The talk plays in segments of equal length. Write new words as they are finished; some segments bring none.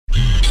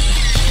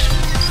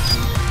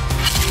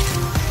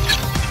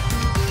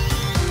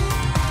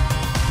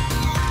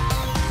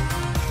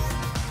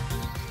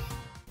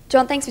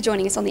Jon, thanks for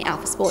joining us on the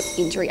Alpha Sport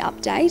injury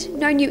update.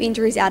 No new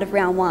injuries out of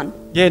round one.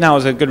 Yeah, no, it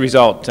was a good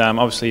result.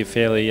 Obviously,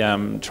 fairly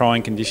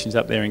trying conditions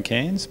up there in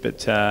Cairns,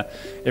 but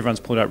everyone's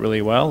pulled up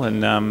really well,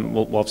 and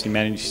we'll obviously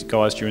manage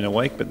guys during the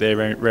week, but they're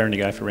raring to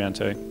go for round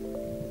two.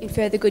 In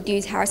further good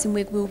news, Harrison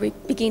Wigg will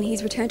begin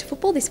his return to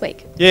football this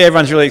week. Yeah,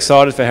 everyone's really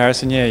excited for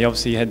Harrison. Yeah, he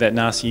obviously had that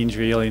nasty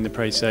injury early in the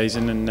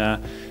pre-season,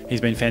 and he's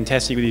been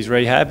fantastic with his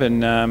rehab,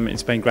 and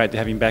it's been great to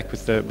have him back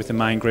with the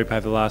main group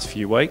over the last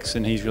few weeks,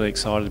 and he's really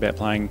excited about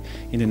playing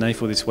in the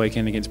NEAFL this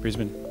weekend against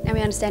Brisbane. Now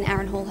we understand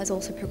Aaron Hall has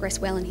also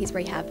progressed well in his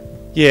rehab.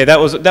 Yeah, that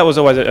was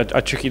always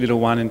a tricky little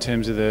one in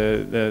terms of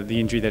the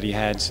injury that he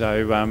had.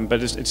 So,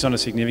 but it's not a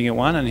significant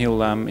one, and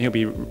he'll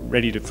be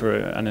ready for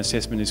an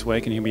assessment this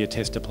week, and he'll be a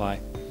test to play.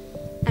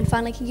 And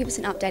finally, can you give us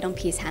an update on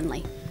Pierce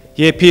Hanley?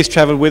 Yeah, Pierce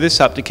travelled with us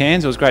up to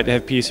Cairns. It was great to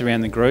have Pierce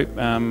around the group,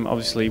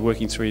 obviously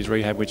working through his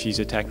rehab, which he's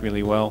attacked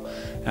really well.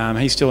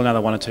 He's still another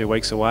 1 or 2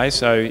 weeks away,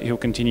 so he'll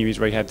continue his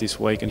rehab this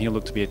week, and he'll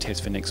look to be a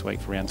test for next week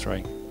for round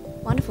 3.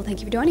 Wonderful, thank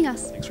you for joining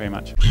us. Thanks very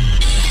much.